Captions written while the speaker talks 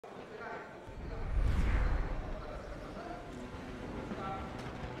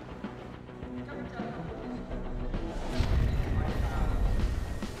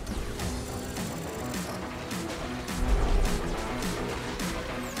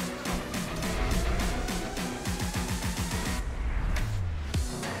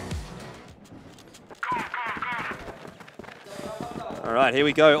All right, here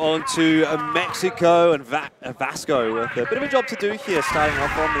we go on to Mexico and Vasco with a bit of a job to do here, starting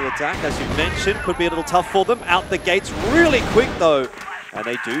off on the attack. As you mentioned, could be a little tough for them. Out the gates really quick, though. And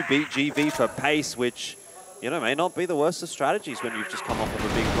they do beat GV for pace, which, you know, may not be the worst of strategies when you've just come off of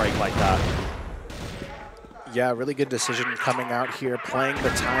a big break like that. Yeah, really good decision coming out here. Playing the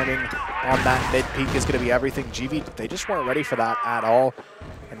timing on that mid-peak is going to be everything. GV, they just weren't ready for that at all.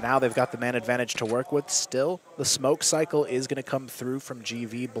 And now they've got the man advantage to work with. Still, the smoke cycle is going to come through from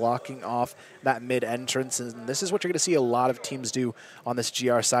GV, blocking off that mid-entrance. And this is what you're going to see a lot of teams do on this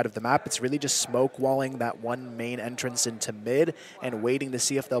GR side of the map. It's really just smoke walling that one main entrance into mid and waiting to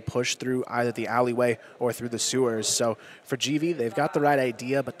see if they'll push through either the alleyway or through the sewers. So for GV, they've got the right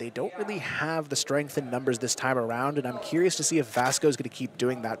idea, but they don't really have the strength in numbers this time around. And I'm curious to see if Vasco is going to keep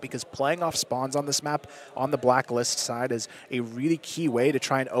doing that, because playing off spawns on this map on the blacklist side is a really key way to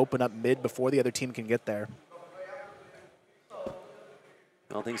try and open up mid before the other team can get there.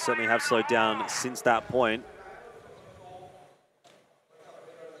 Well, things certainly have slowed down since that point.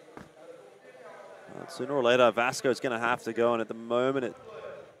 Sooner or later, Vasco's going to have to go, and at the moment, it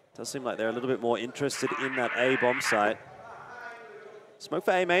does seem like they're a little bit more interested in that A bomb site. Smoke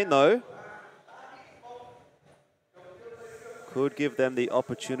for A main, though. Could give them the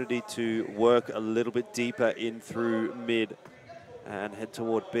opportunity to work a little bit deeper in through mid and head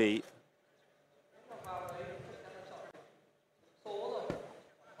toward B.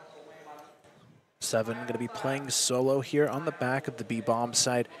 Seven going to be playing solo here on the back of the B bomb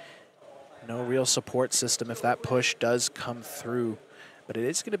side. No real support system if that push does come through. But it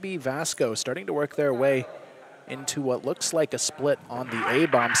is going to be Vasco starting to work their way into what looks like a split on the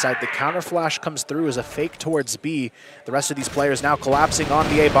A-bomb side. The counter flash comes through as a fake towards B. The rest of these players now collapsing on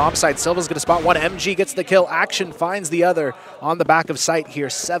the A-bomb side. Silva's going to spot one. MG gets the kill. Action finds the other on the back of site here.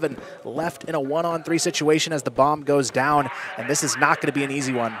 7 left in a 1-on-3 situation as the bomb goes down, and this is not going to be an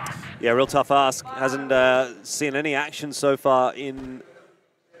easy one. Yeah, real tough ask. Hasn't seen any action so far in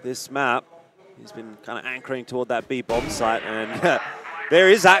this map. He's been kind of anchoring toward that B bomb site, and there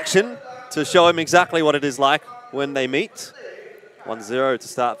is action to show him exactly what it is like when they meet. 1-0 to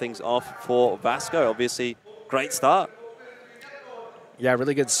start things off for Vasco. Obviously, great start. Yeah,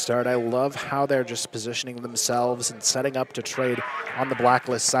 really good start. I love how they're just positioning themselves and setting up to trade on the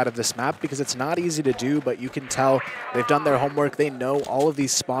blacklist side of this map, because it's not easy to do, but you can tell they've done their homework. They know all of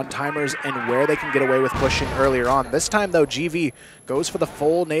these spawn timers and where they can get away with pushing earlier on. This time, though, GV goes for the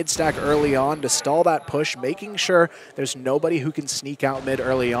full nade stack early on to stall that push, making sure there's nobody who can sneak out mid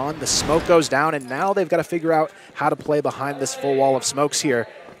early on. The smoke goes down, and now they've got to figure out how to play behind this full wall of smokes here.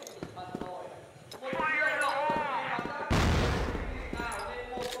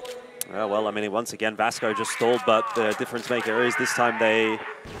 Well, I mean, once again, Vasco just stalled, but the difference maker is this time they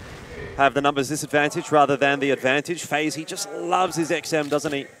have the numbers disadvantage rather than the advantage. FaZe, he just loves his XM,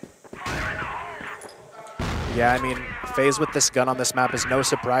 doesn't he? Yeah, I mean, FaZe with this gun on this map is no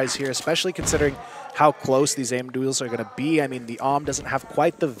surprise here, especially considering how close these aim duels are going to be. I mean, the AUM doesn't have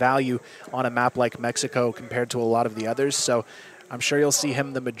quite the value on a map like Mexico compared to a lot of the others, so I'm sure you'll see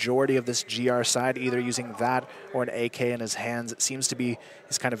him the majority of this GR side, either using that or an AK in his hands. It seems to be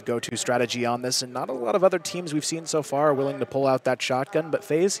his kind of go-to strategy on this, and not a lot of other teams we've seen so far are willing to pull out that shotgun, but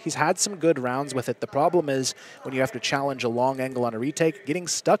FaZe, he's had some good rounds with it. The problem is when you have to challenge a long angle on a retake, getting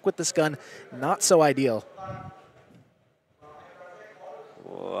stuck with this gun, not so ideal.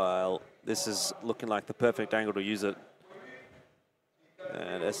 Well, this is looking like the perfect angle to use it.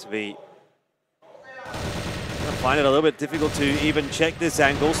 And SV find it a little bit difficult to even check this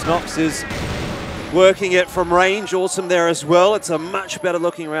angle. Snox is working it from range. Awesome there as well. It's a much better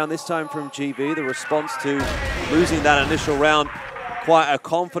looking round this time from GV. The response to losing that initial round, quite a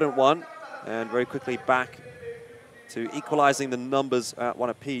confident one. And very quickly back to equalizing the numbers at 1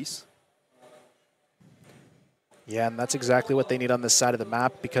 apiece. Yeah, and that's exactly what they need on this side of the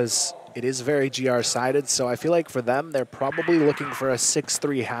map, because it is very GR-sided, so I feel like for them, they're probably looking for a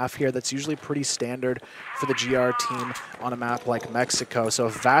 6-3 half here. That's usually pretty standard for the GR team on a map like Mexico. So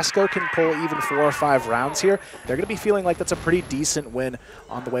if Vasco can pull even 4 or 5 rounds here, they're going to be feeling like that's a pretty decent win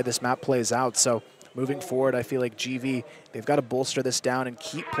on the way this map plays out. So moving forward, I feel like GV, they've got to bolster this down and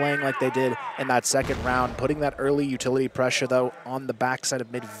keep playing like they did in that second round. Putting that early utility pressure, though, on the backside of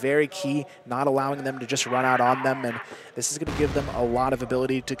mid, very key, not allowing them to just run out on them. And this is going to give them a lot of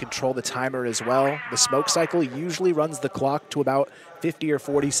ability to control the timer as well. The smoke cycle usually runs the clock to about 50 or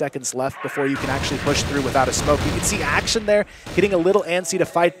 40 seconds left before you can actually push through without a smoke. You can see action there, getting a little antsy to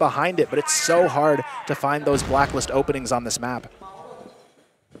fight behind it, but it's so hard to find those blacklist openings on this map.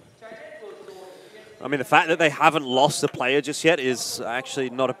 I mean, the fact that they haven't lost a player just yet is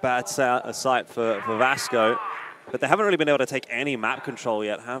actually not a bad sight for Vasco. But they haven't really been able to take any map control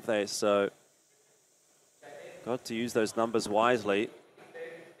yet, have they? So, got to use those numbers wisely.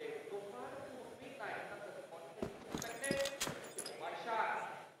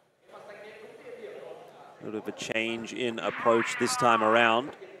 A little bit of a change in approach this time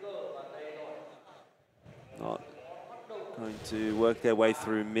around. Not going to work their way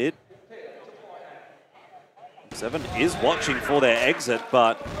through mid. 7 is watching for their exit,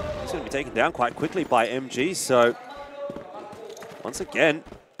 but he's going to be taken down quite quickly by MG. So, once again,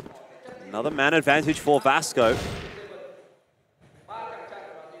 another man advantage for Vasco.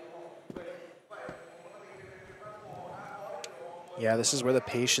 Yeah, this is where the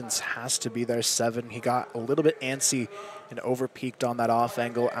patience has to be there. 7, he got a little bit antsy and over-peaked on that off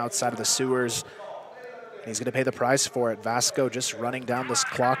angle outside of the sewers. And he's going to pay the price for it. Vasco just running down this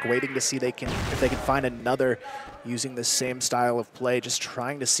clock, waiting to see if they can find another using the same style of play, just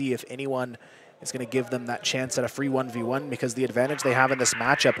trying to see if anyone is going to give them that chance at a free 1v1, because the advantage they have in this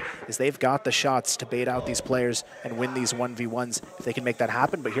matchup is they've got the shots to bait out these players and win these 1v1s if they can make that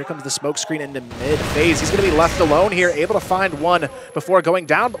happen. But here comes the smoke screen into mid-phase. He's going to be left alone here, able to find one before going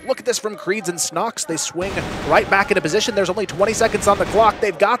down. But look at this from Creeds and Snox. They swing right back into position. There's only 20 seconds on the clock.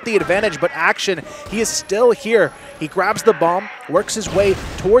 They've got the advantage, but Action, he is still here. He grabs the bomb, works his way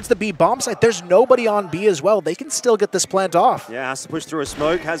towards the B bomb site. There's nobody on B as well. They can still get this plant off. Yeah, has to push through a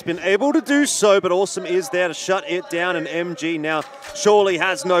smoke, has been able to do so, but Awesome is there to shut it down, and MG now surely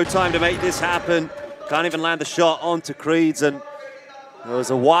has no time to make this happen. Can't even land the shot onto Creeds, and it was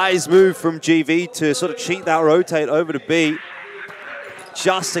a wise move from GV to sort of cheat that rotate over to B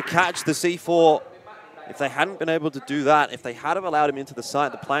just to catch the C4. If they hadn't been able to do that, if they had have allowed him into the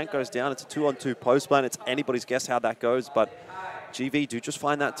site, the plant goes down. It's a 2-on-2 post plant. It's anybody's guess how that goes, but GV do just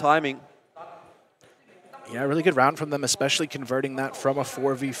find that timing. Yeah, really good round from them, especially converting that from a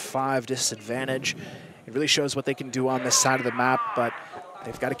 4v5 disadvantage. It really shows what they can do on this side of the map, but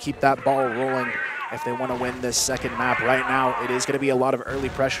they've got to keep that ball rolling if they want to win this second map. Right now, it is going to be a lot of early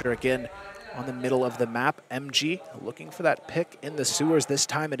pressure again on the middle of the map. MG looking for that pick in the sewers. This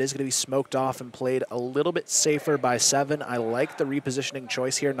time it is going to be smoked off and played a little bit safer by 7. I like the repositioning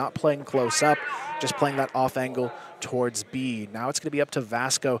choice here, not playing close up, just playing that off angle towards B. Now it's going to be up to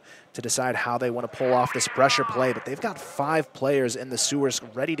Vasco to decide how they want to pull off this pressure play, but they've got 5 players in the sewers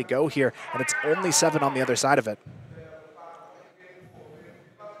ready to go here, and it's only 7 on the other side of it.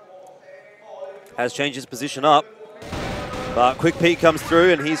 Has changed his position up. But quick peek comes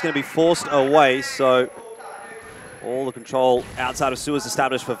through, and he's going to be forced away. So all the control outside of sewers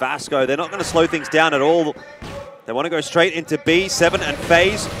established for Vasco. They're not going to slow things down at all. They want to go straight into B. 7 and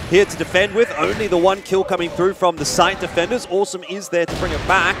FaZe here to defend with. Only the 1 kill coming through from the site defenders. Awesome is there to bring it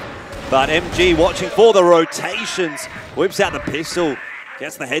back. But MG watching for the rotations. Whips out the pistol.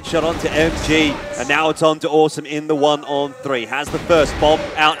 Gets the headshot onto MG. And now it's on to Awesome in the 1-on-3. Has the first bomb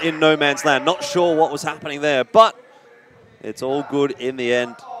out in no man's land. Not sure what was happening there, but it's all good in the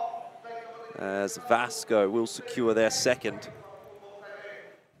end, as Vasco will secure their second.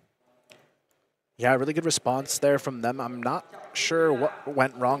 Yeah, really good response there from them. I'm not sure what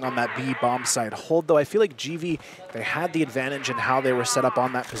went wrong on that B bomb site hold, though. I feel like GV, they had the advantage in how they were set up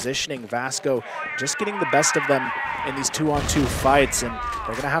on that positioning. Vasco just getting the best of them in these 2-on-2 fights, and they're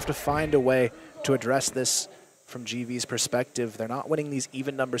going to have to find a way to address this from GV's perspective. They're not winning these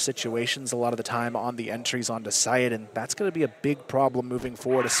even number situations a lot of the time on the entries onto site, and that's going to be a big problem moving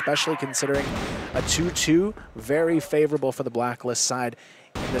forward, especially considering a 2-2, very favorable for the Blacklist side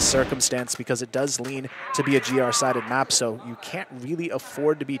in this circumstance, because it does lean to be a GR-sided map, so you can't really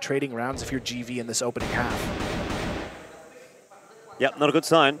afford to be trading rounds if you're GV in this opening half. Yep, not a good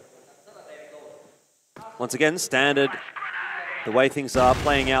sign. Once again, standard, the way things are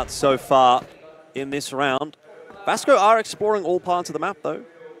playing out so far in this round. Vasco are exploring all parts of the map, though.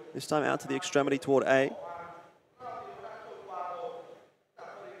 This time out to the extremity toward A.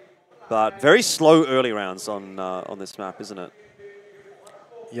 But very slow early rounds on this map, isn't it?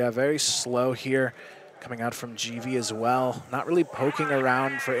 Yeah, very slow here, coming out from GV as well. Not really poking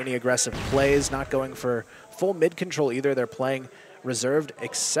around for any aggressive plays, not going for full mid control either. They're playing reserved,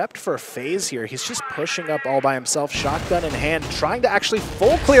 except for FaZe here. He's just pushing up all by himself, shotgun in hand, trying to actually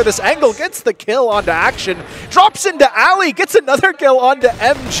full clear this angle, gets the kill onto Action, drops into Alley, gets another kill onto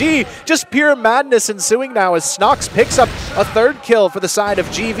MG. Just pure madness ensuing now as Snox picks up a 3rd kill for the side of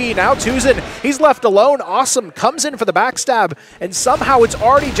GV. Now Tuzin, he's left alone. Awesome comes in for the backstab, and somehow it's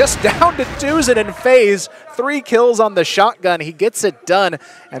already just down to Tuzin and FaZe. 3 kills on the shotgun. He gets it done,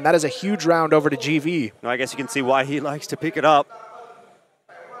 and that is a huge round over to GV. I guess you can see why he likes to pick it up.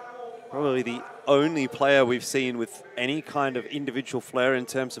 Probably the only player we've seen with any kind of individual flair in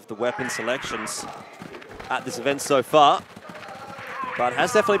terms of the weapon selections. at this event so far, but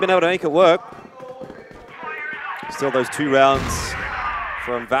has definitely been able to make it work. Still those 2 rounds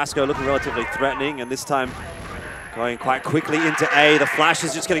from Vasco looking relatively threatening, and this time going quite quickly into A. The flash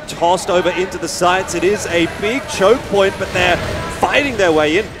is just getting tossed over into the sights. It is a big choke point, but they're fighting their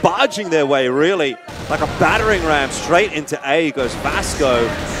way in, barging their way really. Like a battering ram straight into A goes Vasco.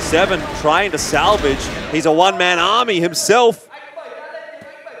 7 trying to salvage. He's a one-man army himself.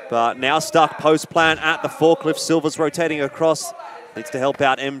 But now stuck post-plant at the forklift. Silver's rotating across. Needs to help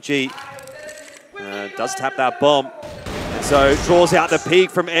out MG. Does tap that bomb. So draws out the peak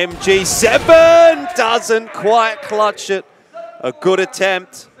from MG. 7 doesn't quite clutch it. A good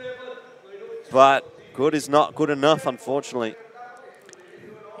attempt, but good is not good enough, unfortunately.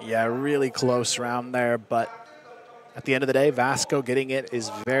 Yeah, really close round there, but at the end of the day, Vasco getting it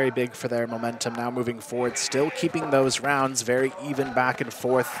is very big for their momentum now moving forward. Still keeping those rounds very even back and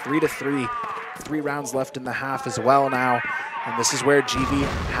forth, 3-3. 3 rounds left in the half as well now. And this is where GV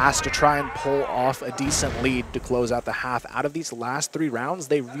has to try and pull off a decent lead to close out the half. Out of these last 3 rounds,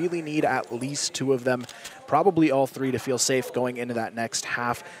 they really need at least 2 of them, probably all 3, to feel safe going into that next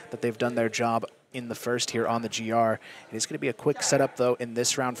half, that they've done their job in the first here on the GR. It is going to be a quick setup, though, in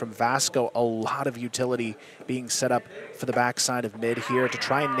this round from Vasco. A lot of utility being set up for the backside of mid here to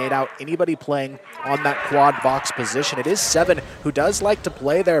try and nade out anybody playing on that quad box position. It is 7 who does like to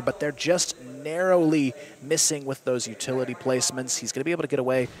play there, but they're just narrowly missing with those utility placements. He's going to be able to get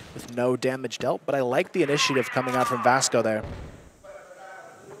away with no damage dealt, but I like the initiative coming out from Vasco there.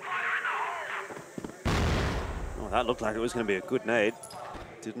 Oh, that looked like it was going to be a good nade.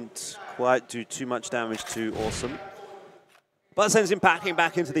 Didn't quite do too much damage to Awesome, but sends him packing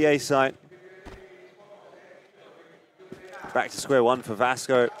back into the A site. Back to square one for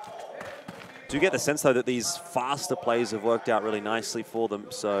Vasco. Do get the sense, though, that these faster plays have worked out really nicely for them,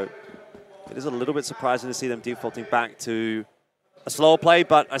 so it is a little bit surprising to see them defaulting back to a slower play,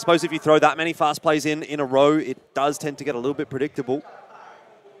 but I suppose if you throw that many fast plays in a row, it does tend to get a little bit predictable.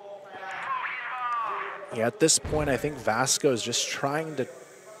 Yeah, at this point, I think Vasco is just trying to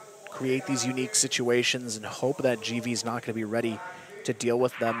create these unique situations and hope that GV's not going to be ready to deal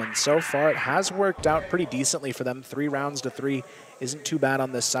with them. And so far, it has worked out pretty decently for them. 3 rounds to 3 isn't too bad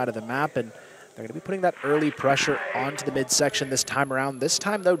on this side of the map, and they're going to be putting that early pressure onto the midsection this time around. This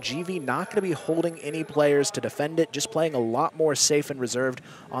time, though, GV not going to be holding any players to defend it, just playing a lot more safe and reserved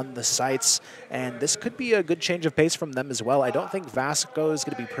on the sites. And this could be a good change of pace from them as well. I don't think Vasco is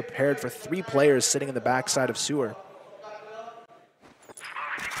going to be prepared for 3 players sitting in the backside of Sewer.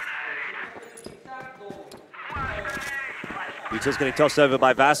 Util's getting tossed over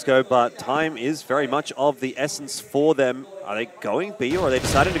by Vasco, but time is very much of the essence for them. Are they going B, or are they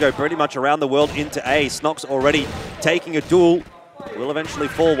deciding to go pretty much around the world into A? Snox already taking a duel. Will eventually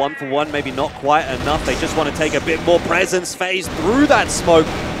fall 1 for 1, maybe not quite enough. They just want to take a bit more presence, phase through that smoke.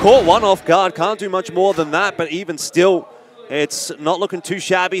 Caught one off guard, can't do much more than that, but even still, it's not looking too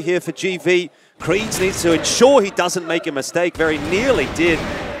shabby here for GV. Creeds needs to ensure he doesn't make a mistake, very nearly did.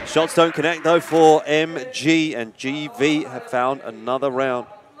 Shots don't connect, though, for MG, and GV have found another round.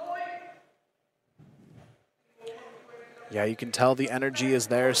 Yeah, you can tell the energy is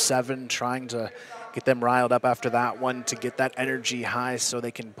there. 7 trying to get them riled up after that one to get that energy high so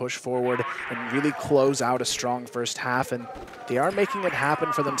they can push forward and really close out a strong first half. And they are making it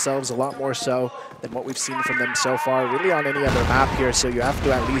happen for themselves a lot more so than what we've seen from them so far, really on any other map here. So you have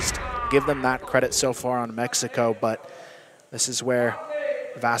to at least give them that credit so far on Mexico. But this is where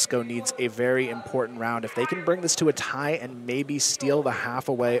Vasco needs a very important round. If they can bring this to a tie and maybe steal the half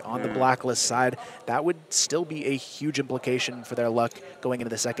away on the Blacklist side, that would still be a huge implication for their luck going into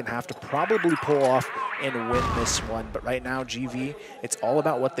the second half to probably pull off and win this one. But right now, GV, it's all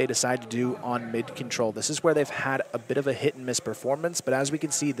about what they decide to do on mid control. This is where they've had a bit of a hit and miss performance, but as we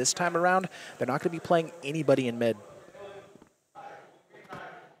can see this time around, they're not going to be playing anybody in mid.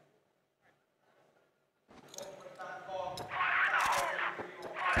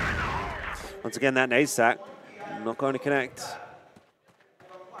 Once again, that nade stack, not going to connect.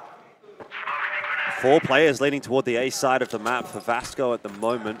 4 players leading toward the A side of the map for Vasco at the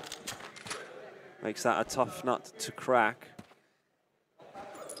moment. Makes that a tough nut to crack.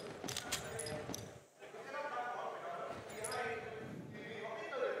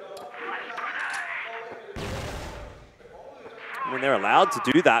 I mean, they're allowed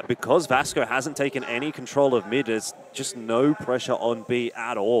to do that because Vasco hasn't taken any control of mid. There's just no pressure on B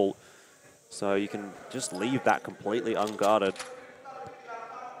at all. So you can just leave that completely unguarded.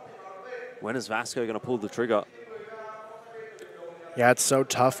 When is Vasco going to pull the trigger? Yeah, it's so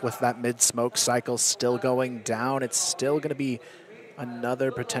tough with that mid-smoke cycle still going down. It's still going to be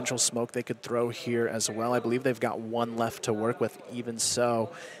another potential smoke they could throw here as well. I believe they've got one left to work with. Even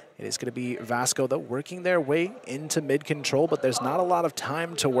so, it is going to be Vasco, though, working their way into mid-control, but there's not a lot of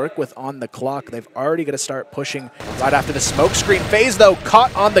time to work with on the clock. They've already got to start pushing right after the smoke screen. FaZe, though,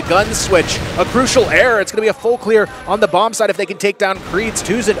 caught on the gun switch. A crucial error. It's going to be a full clear on the bomb side if they can take down Creeds.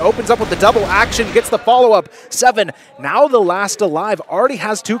 Tuzin opens up with the double action, gets the follow-up. 7, now the last alive, already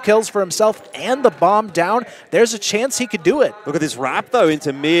has 2 kills for himself and the bomb down. There's a chance he could do it. Look at this wrap, though,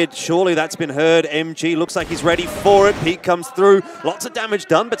 into mid. Surely that's been heard. MG looks like he's ready for it. Peak comes through. Lots of damage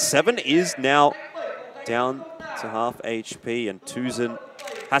done, but 7 is now down to half HP, and Tuzin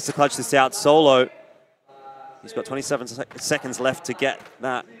has to clutch this out solo. He's got 27 seconds left to get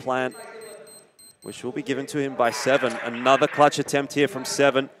that plant, which will be given to him by 7. Another clutch attempt here from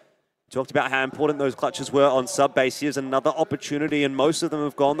 7. Talked about how important those clutches were on sub base. Here's another opportunity, and most of them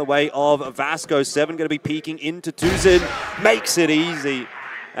have gone the way of Vasco. 7 going to be peeking into Tuzin, makes it easy.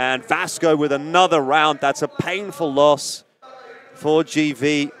 And Vasco with another round. That's a painful loss for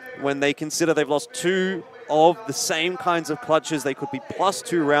GV when they consider they've lost 2 of the same kinds of clutches. They could be plus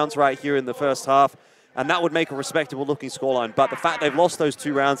 2 rounds right here in the first half, and that would make a respectable looking scoreline. But the fact they've lost those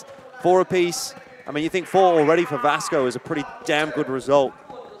 2 rounds, 4 apiece, I mean, you think 4 already for Vasco is a pretty damn good result.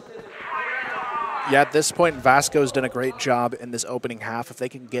 Yeah, at this point, Vasco's done a great job in this opening half. If they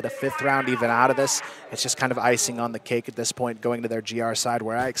can get a 5th round even out of this, it's just kind of icing on the cake at this point, going to their GR side,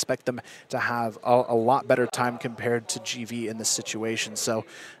 where I expect them to have a lot better time compared to GV in this situation. So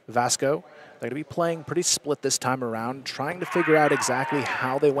Vasco, they're going to be playing pretty split this time around, trying to figure out exactly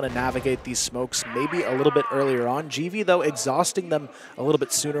how they want to navigate these smokes, maybe a little bit earlier on. GV, though, exhausting them a little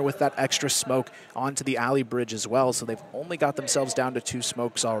bit sooner with that extra smoke onto the alley bridge as well, so they've only got themselves down to 2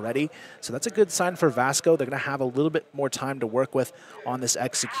 smokes already. So that's a good sign for Vasco. They're going to have a little bit more time to work with on this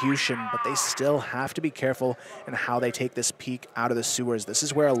execution, but they still have to be careful in how they take this peak out of the sewers. This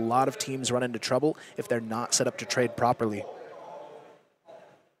is where a lot of teams run into trouble if they're not set up to trade properly.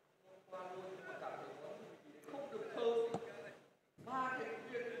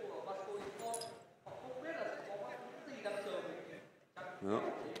 Well,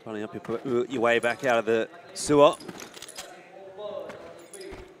 running up your way back out of the sewer.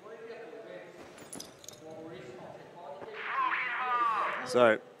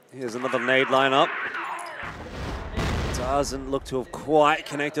 So here's another nade lineup. Doesn't look to have quite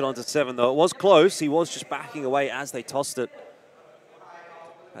connected onto 7, though. It was close. He was just backing away as they tossed it.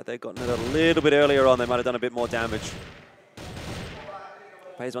 Had they gotten it a little bit earlier on, they might have done a bit more damage.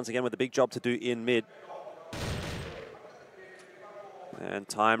 FaZe once again with a big job to do in mid. And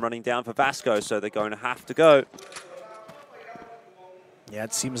time running down for Vasco, so they're going to have to go. Yeah,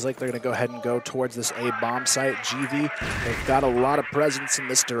 it seems like they're going to go ahead and go towards this A bomb site. GV, they've got a lot of presence in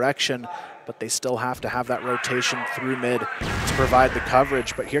this direction, but they still have to have that rotation through mid to provide the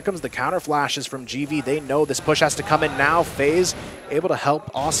coverage. But here comes the counter flashes from GV. They know this push has to come in now. FaZe able to help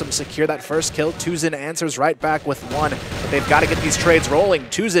Awesome secure that first kill. Tuzin answers right back with 1, but they've got to get these trades rolling.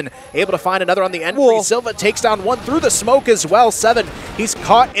 Tuzin able to find another on the entry. Whoa. Silva takes down 1 through the smoke as well. 7, he's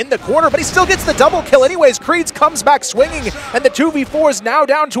caught in the corner, but he still gets the double kill anyways. Creeds comes back swinging, and the 2v4 is now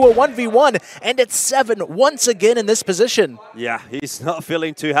down to a 1v1, and it's 7 once again in this position. Yeah, he's not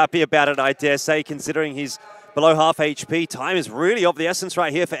feeling too happy about it, I dare say, considering he's below half HP. Time is really of the essence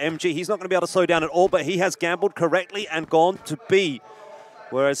right here for MG. He's not going to be able to slow down at all, but he has gambled correctly and gone to B,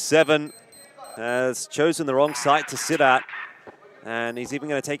 whereas 7 has chosen the wrong site to sit at, and he's even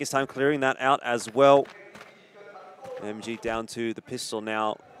going to take his time clearing that out as well. MG down to the pistol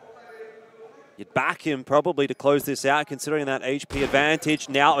now. You'd back him probably to close this out, considering that HP advantage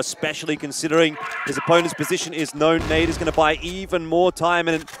now, especially considering his opponent's position is known. Nade is going to buy even more time,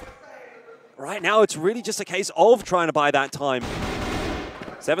 and right now it's really just a case of trying to buy that time.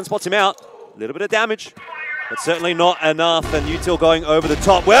 7 spots him out, a little bit of damage, but certainly not enough, and Util going over the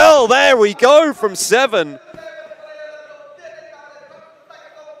top. Well, there we go from 7.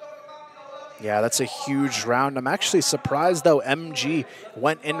 Yeah, that's a huge round. I'm actually surprised, though, MG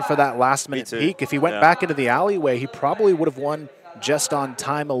went in for that last-minute peek. If he went back into the alleyway, he probably would have won just on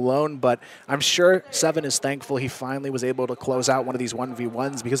time alone, but I'm sure 7 is thankful he finally was able to close out one of these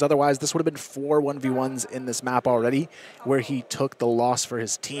 1v1s, because otherwise this would have been 4 1v1s in this map already where he took the loss for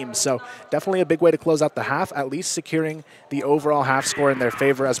his team. So definitely a big way to close out the half, at least securing the overall half score in their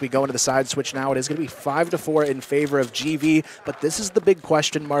favor. As we go into the side switch now, it is going to be 5-4 in favor of GV, but this is the big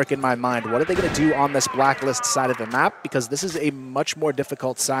question mark in my mind. What are they going to do on this blacklist side of the map? Because this is a much more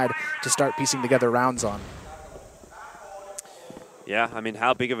difficult side to start piecing together rounds on. Yeah, I mean,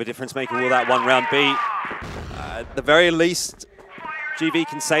 how big of a difference maker will that 1 round be? At the very least, GV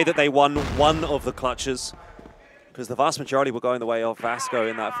can say that they won 1 of the clutches. because the vast majority were going the way of Vasco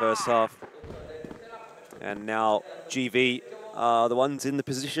in that first half. And now GV are the ones in the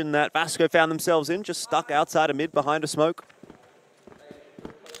position that Vasco found themselves in, just stuck outside of mid behind a smoke.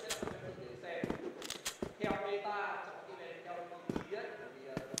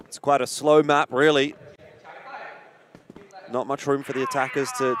 It's quite a slow map, really. Not much room for the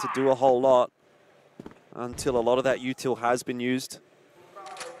attackers to do a whole lot until a lot of that util has been used.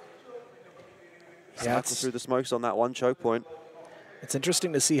 Cycle through the smokes on that one choke point. It's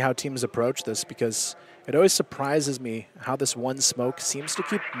interesting to see how teams approach this, because it always surprises me how this one smoke seems to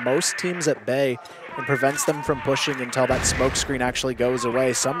keep most teams at bay and prevents them from pushing until that smoke screen actually goes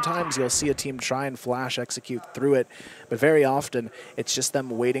away. Sometimes you'll see a team try and flash execute through it, but very often it's just them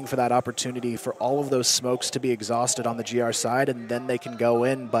waiting for that opportunity for all of those smokes to be exhausted on the GR side, and then they can go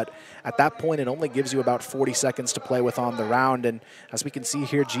in. But at that point, it only gives you about 40 seconds to play with on the round. And as we can see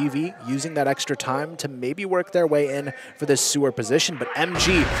here, GV using that extra time to maybe work their way in for this sewer position. But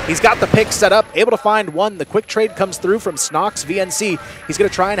MG, he's got the pick set up, able to find one. The quick trade comes through from Snox. VNC, he's going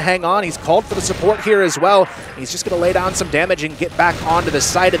to try and hang on. He's called for the support here as well. He's just going to lay down some damage and get back onto the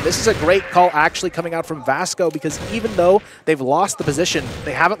site. And this is a great call actually coming out from Vasco, because even though they've lost the position,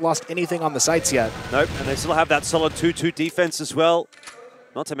 they haven't lost anything on the sites yet. Nope, and they still have that solid 2-2 defense as well.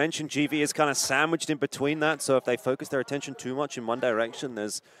 Not to mention GV is kind of sandwiched in between that, so if they focus their attention too much in one direction,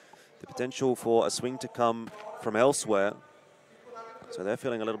 there's the potential for a swing to come from elsewhere. So they're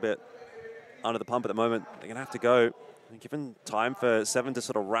feeling a little bit under the pump at the moment. They're going to have to go. Given time for Seven to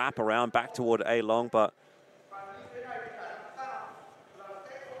sort of wrap around back toward A long, but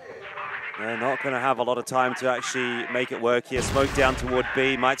they're not going to have a lot of time to actually make it work here. Smoke down toward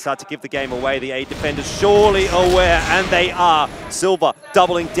B, might start to give the game away. The A defenders surely aware, and they are. Silva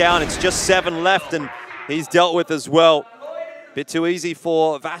doubling down. It's just 7 left, and he's dealt with as well. Bit too easy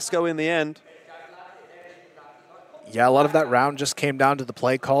for Vasco in the end. Yeah, a lot of that round just came down to the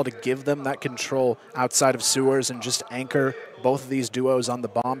play call to give them that control outside of sewers and just anchor both of these duos on the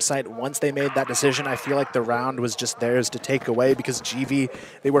bomb site. Once they made that decision, I feel like the round was just theirs to take away, because GV,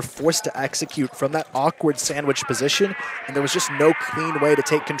 they were forced to execute from that awkward sandwich position, and there was just no clean way to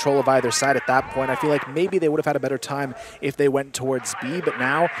take control of either side at that point. I feel like maybe they would have had a better time if they went towards B, but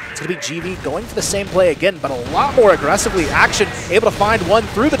now it's going to be GV going for the same play again, but a lot more aggressively. Action able to find one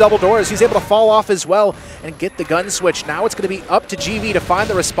through the double doors. He's able to fall off as well and get the gun switch. Now it's going to be up to GV to find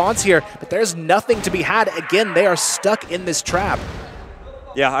the response here, but there's nothing to be had. Again, they are stuck in this trap.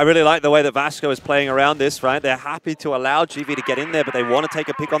 Yeah, I really like the way that Vasco is playing around this, right? They're happy to allow GV to get in there, but they want to take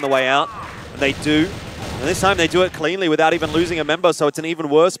a pick on the way out, and they do. And this time they do it cleanly without even losing a member, so it's an even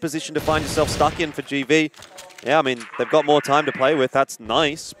worse position to find yourself stuck in for GV. Yeah, I mean, they've got more time to play with. That's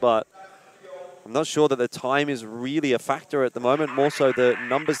nice, but I'm not sure that the time is really a factor at the moment. More so the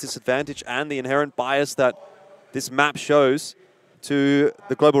numbers disadvantage and the inherent bias that this map shows to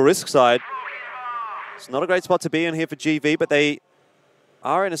the global risk side. It's not a great spot to be in here for GV, but they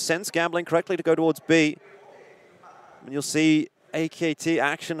are, in a sense, gambling correctly to go towards B. And you'll see AKT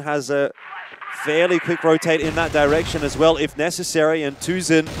Action has a fairly quick rotate in that direction as well, if necessary. And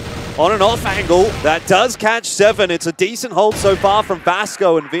Tuzin on an off angle. That does catch Seven. It's a decent hold so far from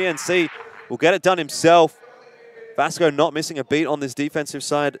Vasco, and VNC will get it done himself. Vasco not missing a beat on this defensive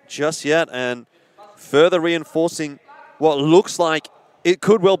side just yet, and further reinforcing what looks like it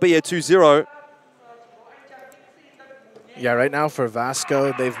could well be a 2-0. Yeah, right now for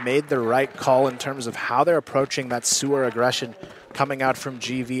Vasco, they've made the right call in terms of how they're approaching that sewer aggression coming out from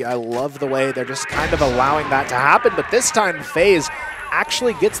GV. I love the way they're just kind of allowing that to happen, but this time FaZe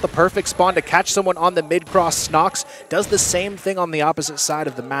actually gets the perfect spawn to catch someone on the mid-cross. Snox does the same thing on the opposite side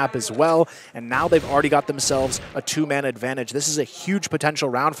of the map as well, and now they've already got themselves a 2-man advantage. This is a huge potential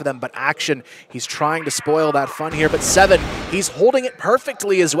round for them, but Action, he's trying to spoil that fun here, but Seven, he's holding it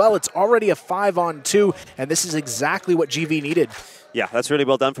perfectly as well. It's already a 5-on-2, and this is exactly what GV needed. Yeah, that's really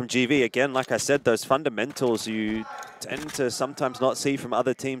well done from GV. Again, like I said, those fundamentals you tend to sometimes not see from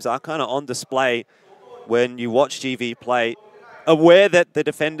other teams are kind of on display when you watch GV play. Aware that the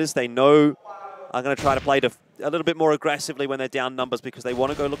defenders they know are going to try to play a little bit more aggressively when they're down numbers, because they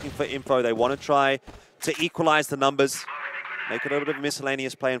want to go looking for info. They want to try to equalize the numbers, make it a little bit of a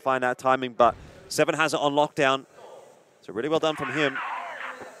miscellaneous play and find that timing. But Seven has it on lockdown. So really well done from him.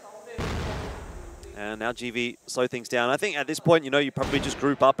 And now GV slow things down. I think at this point, you probably just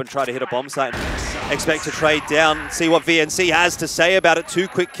group up and try to hit a bomb site and expect to trade down. See what VNC has to say about it. 2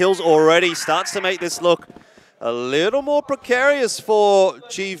 quick kills already. Starts to make this look a little more precarious for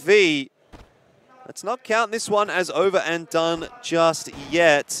GV. Let's not count this one as over and done just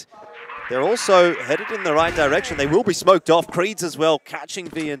yet. They're also headed in the right direction. They will be smoked off. Creeds as well, catching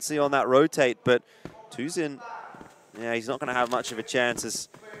VNC on that rotate. But Tuzin Yeah, he's not going to have much of a chance as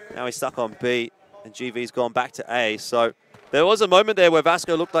now he's stuck on B and GV's gone back to A. So there was a moment there where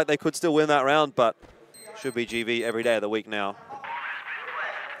Vasco looked like they could still win that round, but should be GV every day of the week now.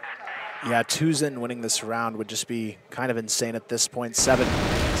 Yeah, Tuzin winning this round would just be kind of insane at this point. 7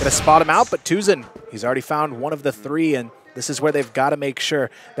 gonna spot him out, but Tuzin, he's already found one of the 3, and this is where they've got to make sure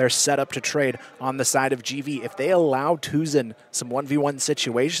they're set up to trade on the side of GV. If they allow Tuzin some 1v1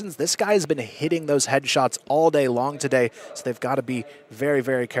 situations, this guy's been hitting those headshots all day long today, so they've got to be very,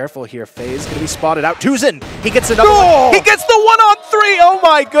 very careful here. FaZe going to be spotted out. Tuzin, he gets another one. He gets the 1-on-3. Oh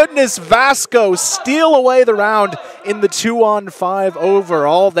my goodness, Vasco steal away the round in the 2-on-5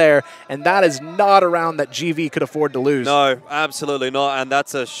 overall there, and that is not a round that GV could afford to lose. No, absolutely not, and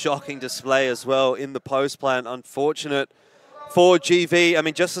that's a shocking display as well in the post plan. Unfortunate for GV. I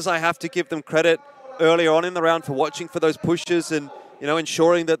mean, just as I have to give them credit earlier on in the round for watching for those pushes and, you know,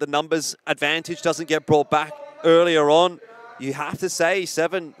 ensuring that the numbers advantage doesn't get brought back earlier on, you have to say,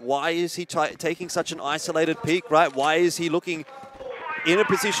 7, why is he taking such an isolated peek, right? Why is he looking in a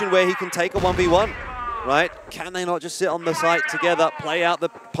position where he can take a 1v1, right? Can they not just sit on the site together, play out the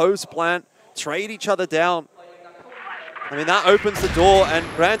post plant, trade each other down? I mean, that opens the door, and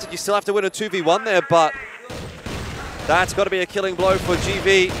granted, you still have to win a 2v1 there, but that's got to be a killing blow for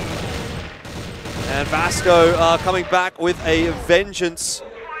GV. And Vasco coming back with a vengeance.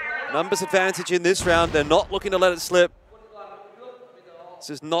 Numbers advantage in this round. They're not looking to let it slip. This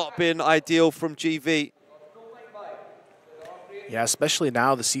has not been ideal from GV. Yeah, especially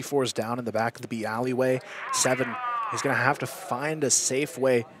now the C4 is down in the back of the B alleyway. 7 is going to have to find a safe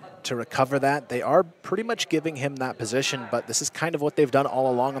way to recover that. They are pretty much giving him that position, but this is kind of what they've done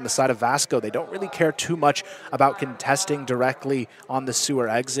all along on the side of Vasco. They don't really care too much about contesting directly on the sewer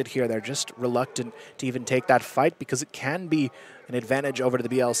exit here. They're just reluctant to even take that fight because it can be an advantage over to the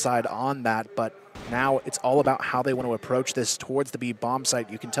BL side on that, but now it's all about how they want to approach this towards the B bomb site.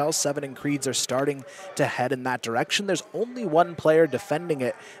 You can tell 7 and Creeds are starting to head in that direction. There's only one player defending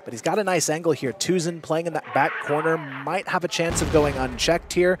it, but he's got a nice angle here. Tuzin playing in that back corner might have a chance of going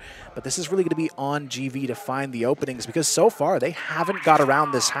unchecked here, but this is really going to be on GV to find the openings because so far they haven't got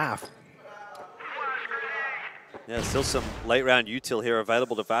around this half. Yeah, still some late round util here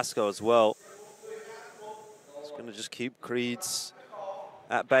available to Vasco as well. He's going to just keep Creeds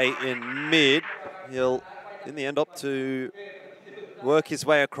at bay in mid. He'll, in the end, opt to work his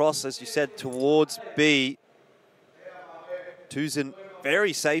way across, as you said, towards B. Tuzin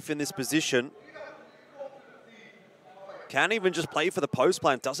very safe in this position. Can even just play for the post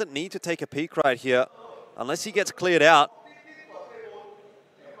plan. Doesn't need to take a peek right here unless he gets cleared out.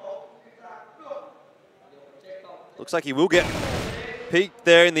 Looks like he will get peeked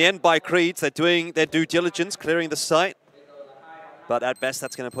there in the end by Creeds. They're doing their due diligence, clearing the site. But at best,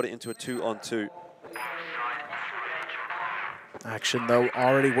 that's going to put it into a 2-on-2. Action, though,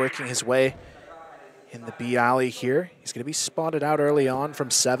 already working his way in the B alley here. He's going to be spotted out early on from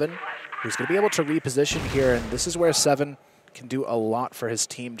 7, who's going to be able to reposition here. And this is where 7 can do a lot for his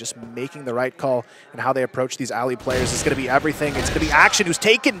team. Just making the right call and how they approach these alley players is going to be everything. It's going to be Action, who's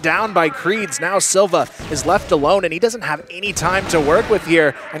taken down by Creeds. Now Silva is left alone, and he doesn't have any time to work with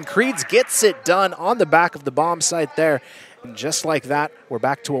here. And Creeds gets it done on the back of the bomb site there. And just like that, we're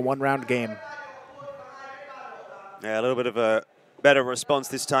back to a 1-round game. Yeah, a little bit of a better response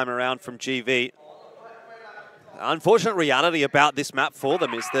this time around from GV. Unfortunate reality about this map for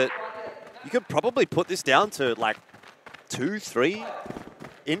them is that you could probably put this down to like 2, 3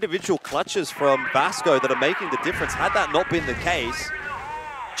 individual clutches from Vasco that are making the difference. Had that not been the case,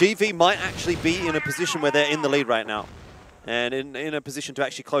 GV might actually be in a position where they're in the lead right now and in a position to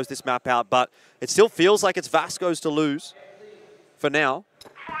actually close this map out. But it still feels like it's Vasco's to lose for now.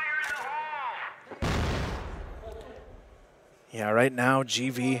 Yeah, right now,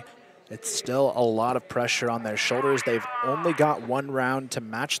 GV, it's still a lot of pressure on their shoulders. They've only got 1 round to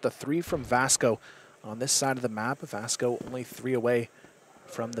match the 3 from Vasco on this side of the map. Vasco only 3 away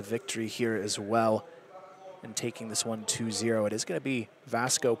from the victory here as well and taking this one 2-0. It is going to be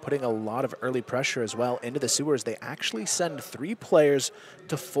Vasco putting a lot of early pressure as well into the sewers. They actually send 3 players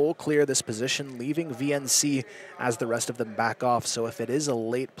to full clear this position, leaving VNC as the rest of them back off. So if it is a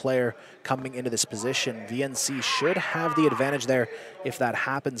late player coming into this position, VNC should have the advantage there if that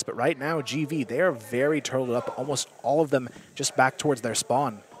happens. But right now, GV, they are very turtled up, almost all of them just back towards their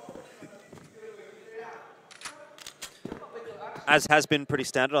spawn. As has been pretty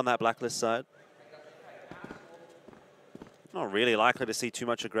standard on that blacklist side. Not really likely to see too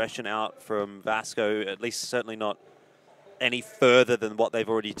much aggression out from Vasco, at least certainly not any further than what they've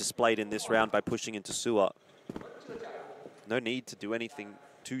already displayed in this round by pushing into sewer. No need to do anything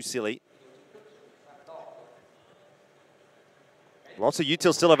too silly. Lots of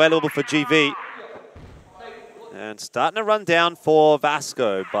util still available for GV. And starting to run down for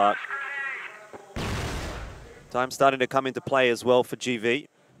Vasco, but time starting to come into play as well for GV.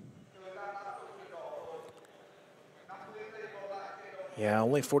 Yeah,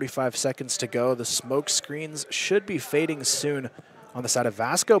 only 45 seconds to go. The smoke screens should be fading soon on the side of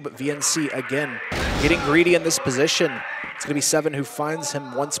Vasco, but VNC, again, getting greedy in this position. It's going to be Seven who finds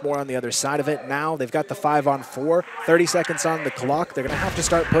him once more on the other side of it. Now they've got the 5-on-4, 30 seconds on the clock. They're going to have to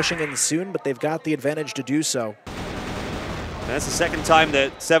start pushing in soon, but they've got the advantage to do so. And that's the second time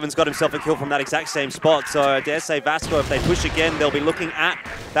that Seven's got himself a kill from that exact same spot. So I dare say Vasco, if they push again, they'll be looking at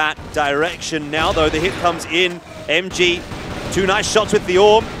that direction. Now, though, the hit comes in. MG, 2 nice shots with the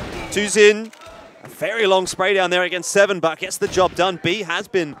Orb. 2's in. A very long spray down there against Seven, but gets the job done. B has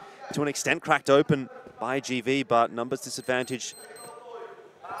been, to an extent, cracked open by GV, but numbers disadvantage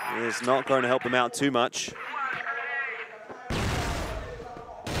is not going to help them out too much.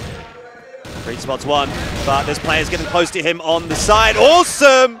 3 spots won, but there's players getting close to him on the side.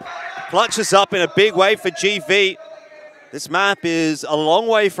 Awesome! Clutches up in a big way for GV. This map is a long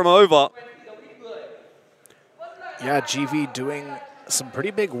way from over. Yeah, GV doing some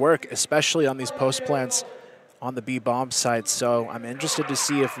pretty big work, especially on these post plants on the B bomb side. So I'm interested to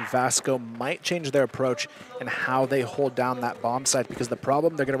see if Vasco might change their approach and how they hold down that bomb side, because the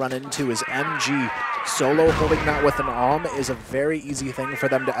problem they're going to run into is MG solo holding that with an ALM is a very easy thing for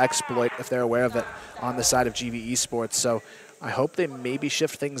them to exploit if they're aware of it on the side of GV Esports. So I hope they maybe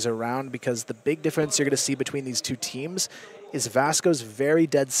shift things around, because the big difference you're going to see between these two teams is Vasco's very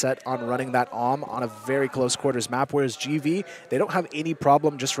dead set on running that ALM on a very close quarters map, whereas GV, they don't have any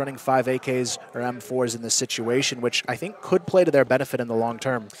problem just running 5 AKs or M4s in this situation, which I think could play to their benefit in the long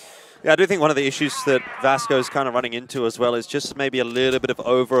term. Yeah, I do think one of the issues that Vasco's kind of running into as well is just maybe a little bit of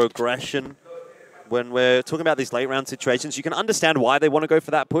over-aggression. When we're talking about these late-round situations, you can understand why they want to go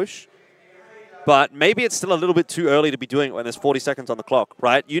for that push, but maybe it's still a little bit too early to be doing it when there's 40 seconds on the clock,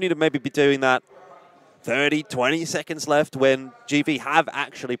 right? You need to maybe be doing that 30, 20 seconds left when GV have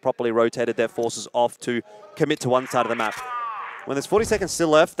actually properly rotated their forces off to commit to one side of the map. When there's 40 seconds still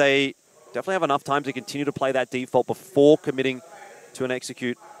left, they definitely have enough time to continue to play that default before committing to an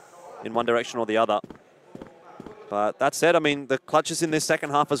execute in one direction or the other. But that said, I mean, the clutches in this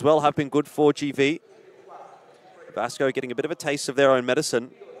second half as well have been good for GV. Vasco getting a bit of a taste of their own medicine,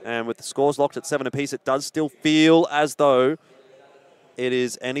 and with the scores locked at 7 apiece, it does still feel as though it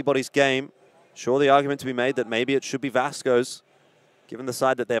is anybody's game. Sure, the argument to be made that maybe it should be Vasco's, given the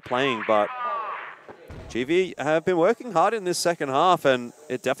side that they're playing, but GV have been working hard in this second half, and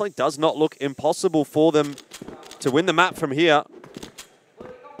it definitely does not look impossible for them to win the map from here.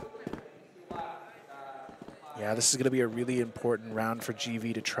 Yeah, this is going to be a really important round for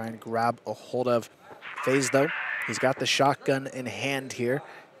GV to try and grab a hold of. FaZe, though, he's got the shotgun in hand here.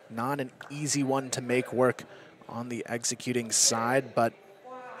 Not an easy one to make work on the executing side, but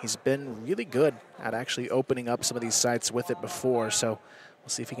he's been really good at actually opening up some of these sites with it before, so we'll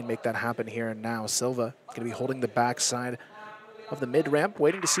see if he can make that happen here and now. Silva going to be holding the backside of the mid-ramp,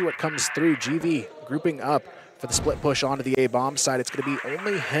 waiting to see what comes through. GV grouping up for the split push onto the A-bomb side. It's going to be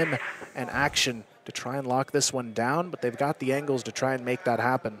only him and Action to try and lock this one down, but they've got the angles to try and make that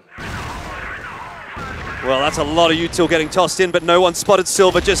happen. Well, that's a lot of util getting tossed in, but no one spotted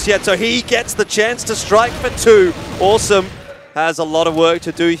Silva just yet, so he gets the chance to strike for 2. Awesome. Has a lot of work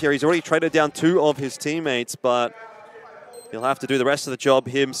to do here. He's already traded down 2 of his teammates, but he'll have to do the rest of the job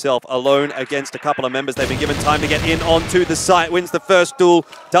himself, alone against a couple of members. They've been given time to get in onto the site. Wins the first duel,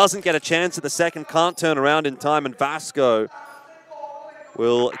 doesn't get a chance at the second, can't turn around in time, and Vasco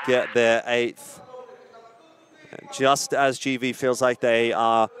will get their 8th. And just as GV feels like they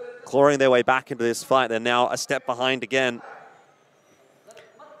are clawing their way back into this fight, they're now a step behind again.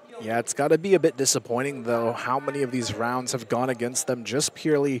 Yeah, it's got to be a bit disappointing, though, how many of these rounds have gone against them just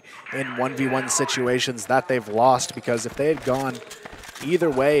purely in 1v1 situations that they've lost, because if they had gone either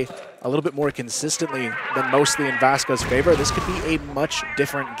way a little bit more consistently than mostly in Vasco's favor, this could be a much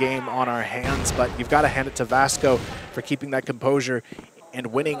different game on our hands. But you've got to hand it to Vasco for keeping that composure and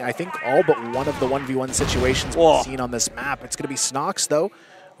winning, I think, all but one of the 1v1 situations we've seen on this map. It's going to be Snox, though,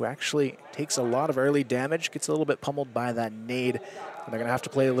 who actually takes a lot of early damage, gets a little bit pummeled by that nade. And they're going to have to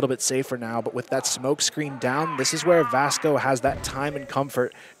play a little bit safer now, but with that smoke screen down, this is where Vasco has that time and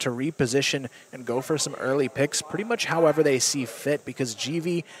comfort to reposition and go for some early picks pretty much however they see fit, because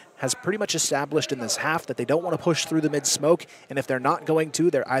GV has pretty much established in this half that they don't want to push through the mid-smoke, and if they're not going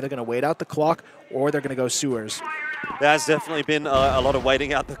to, they're either going to wait out the clock or they're going to go sewers. There's definitely been a lot of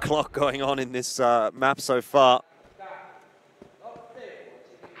waiting out the clock going on in this map so far.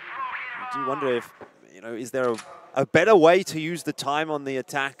 I do wonder if, you know, is there a a better way to use the time on the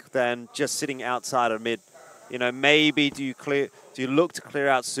attack than just sitting outside of mid. You know, maybe do you look to clear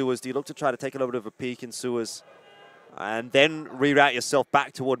out sewers? Do you look to try to take a little bit of a peek in sewers and then reroute yourself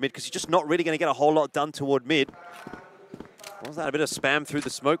back toward mid? Because you're just not really going to get a whole lot done toward mid. What was that? A bit of spam through the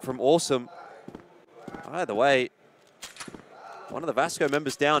smoke from Awesome. Either way, one of the Vasco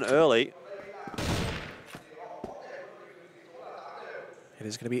members down early. It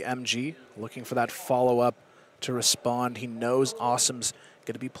is going to be MG looking for that follow-up to respond. He knows Awesome's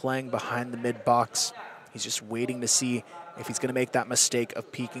going to be playing behind the mid box. He's just waiting to see if he's going to make that mistake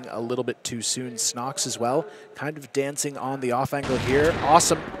of peeking a little bit too soon. Snox as well, kind of dancing on the off angle here.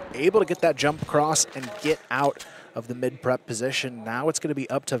 Awesome, able to get that jump across and get out of the mid prep position. Now it's going to be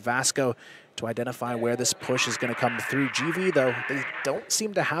up to Vasco to identify where this push is going to come through. GV, though, they don't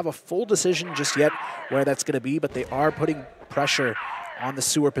seem to have a full decision just yet where that's going to be, but they are putting pressure on the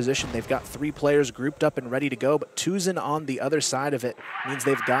sewer position. They've got 3 players grouped up and ready to go, but Tuzin on the other side of it means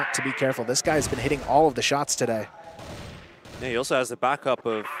they've got to be careful. This guy's been hitting all of the shots today. Yeah, he also has the backup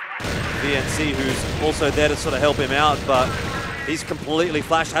of VNC, who's also there to sort of help him out, but he's completely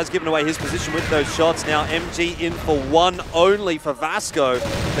flashed, has given away his position with those shots. Now MG in for 1 only for Vasco.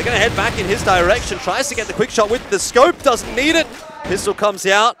 They're going to head back in his direction, tries to get the quick shot with the scope, doesn't need it. Pistol comes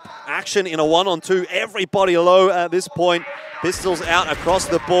out, action in a 1-on-2, everybody low at this point. Pistols out across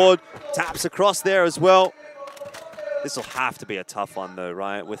the board, taps across there as well. This will have to be a tough one though,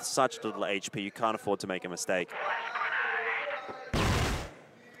 right? With such little HP, you can't afford to make a mistake.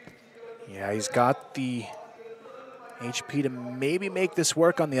 Yeah, he's got the HP to maybe make this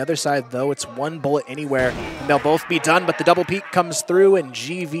work. On the other side, though, it's 1 bullet anywhere, and they'll both be done, but the double peek comes through, and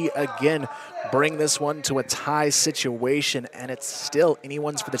GV again bring this one to a tie situation, and it's still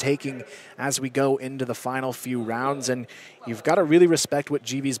anyone's for the taking as we go into the final few rounds. And you've got to really respect what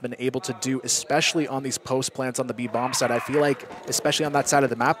GV's been able to do, especially on these post plants on the B bomb side. I feel like, especially on that side of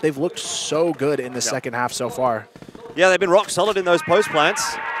the map, they've looked so good in the second half so far. Yeah, they've been rock solid in those post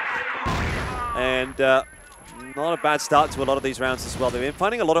plants, and not a bad start to a lot of these rounds as well. They've been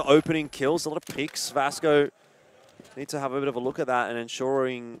finding a lot of opening kills, a lot of picks. Vasco need to have a bit of a look at that and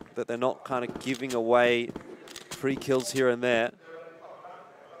ensuring that they're not kind of giving away free kills here and there.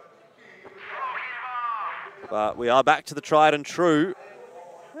 But we are back to the tried and true.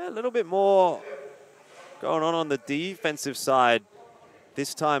 A little bit more going on the defensive side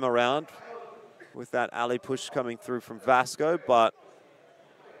this time around with that alley push coming through from Vasco, but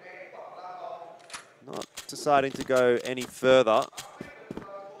not deciding to go any further.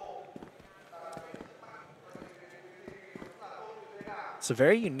 It's a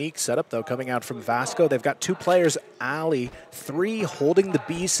very unique setup, though, coming out from Vasco. They've got 2 players, alley, 3 holding the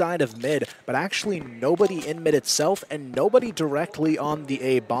B side of mid, but actually nobody in mid itself and nobody directly on the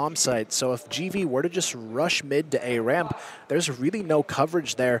A bomb site. So if GV were to just rush mid to A ramp, there's really no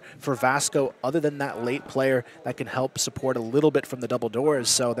coverage there for Vasco other than that late player that can help support a little bit from the double doors.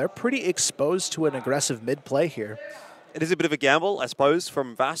 So they're pretty exposed to an aggressive mid play here. It is a bit of a gamble, I suppose,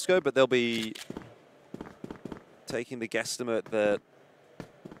 from Vasco, but they'll be taking the guesstimate that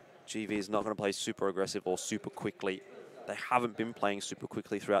GV is not going to play super aggressive or super quickly. They haven't been playing super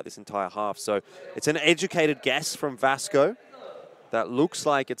quickly throughout this entire half. So it's an educated guess from Vasco that looks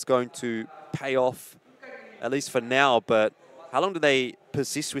like it's going to pay off, at least for now. But how long do they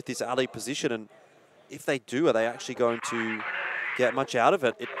persist with this alley position? And if they do, are they actually going to get much out of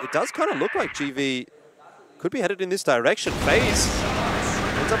it? It does kind of look like GV could be headed in this direction. FaZe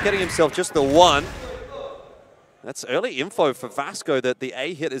ends up getting himself just the 1. That's early info for Vasco that the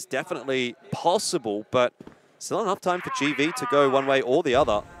A hit is definitely possible, but still enough time for GV to go one way or the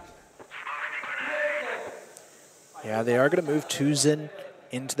other. Yeah, they are going to move Tuzin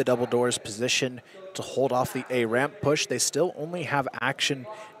into the double doors position to hold off the A ramp push. They still only have action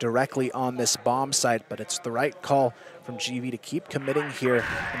directly on this bomb site, but it's the right call from GV to keep committing here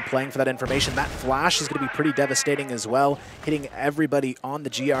and playing for that information. That flash is going to be pretty devastating as well, hitting everybody on the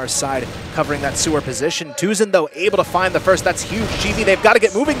GR side, covering that sewer position. Tuzin, though, able to find the first. That's huge. GV, they've got to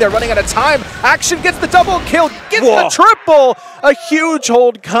get moving. They're running out of time. Action gets the double kill, gets the triple. A huge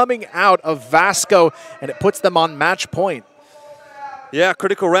hold coming out of Vasco, and it puts them on match point. Yeah,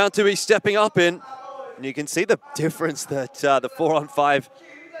 critical round 2 he's stepping up in. And you can see the difference that the 4-on-5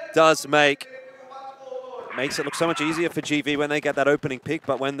 does make. Makes it look so much easier for GV when they get that opening pick,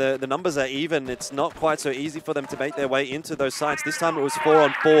 but when the numbers are even, it's not quite so easy for them to make their way into those sites. This time it was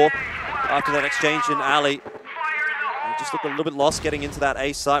 4-on-4 after that exchange in alley. They just looked a little bit lost getting into that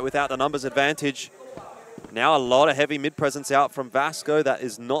A site without the numbers advantage. Now a lot of heavy mid presence out from Vasco that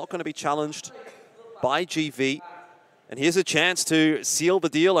is not going to be challenged by GV. And here's a chance to seal the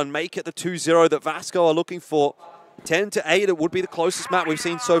deal and make it the 2-0 that Vasco are looking for. 10-8, it would be the closest map we've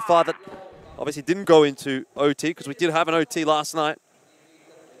seen so far that obviously didn't go into OT, because we did have an OT last night.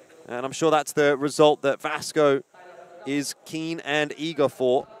 And I'm sure that's the result that Vasco is keen and eager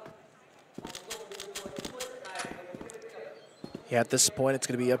for. Yeah, at this point, it's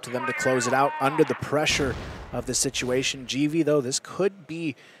going to be up to them to close it out under the pressure of the situation. GV, though, this could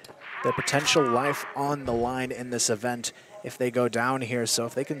be their potential life on the line in this event if they go down here. So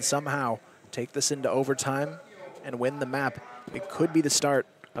if they can somehow take this into overtime and win the map, it could be the start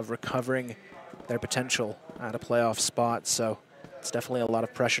of recovering their potential at a playoff spot. So it's definitely a lot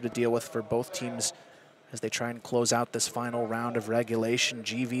of pressure to deal with for both teams as they try and close out this final round of regulation.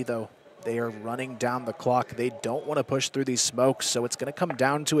 GV, though, they are running down the clock. They don't want to push through these smokes, so it's going to come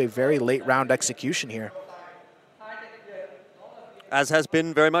down to a very late round execution here. As has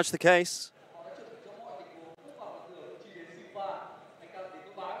been very much the case.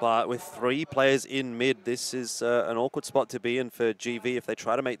 But with 3 players in mid, this is an awkward spot to be in for GV if they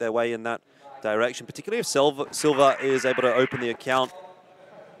try to make their way in that direction, particularly if Silva is able to open the account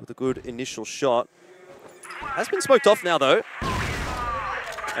with a good initial shot. Has been smoked off now, though.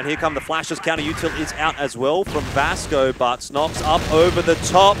 And here come the flashes. Counter util is out as well from Vasco, but Snox up over the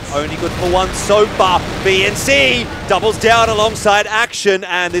top. Only good for one so far. BNC doubles down alongside Action,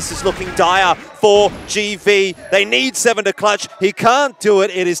 and this is looking dire for GV. They need 7 to clutch. He can't do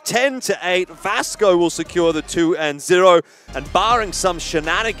it. It is 10-8. Vasco will secure the 2-0, and barring some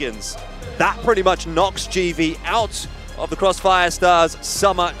shenanigans, that pretty much knocks GV out of the Crossfire Stars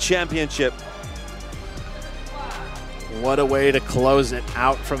Summer Championship. What a way to close it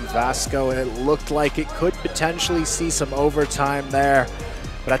out from Vasco, and it looked like it could potentially see some overtime there.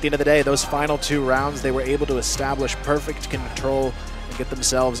 But at the end of the day, those final 2 rounds, they were able to establish perfect control and get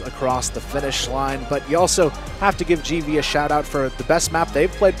themselves across the finish line. But you also have to give GV a shout out for the best map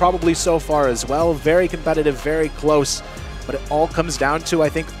they've played probably so far as well. Very competitive, very close. But it all comes down to, I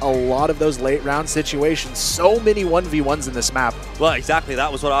think, a lot of those late round situations. So many 1v1s in this map. Well, exactly.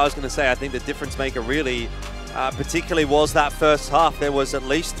 That was what I was going to say. I think the difference maker really particularly was that first half. There was at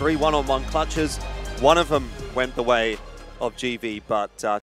least 3 one-on-one clutches. One of them went the way of GV, but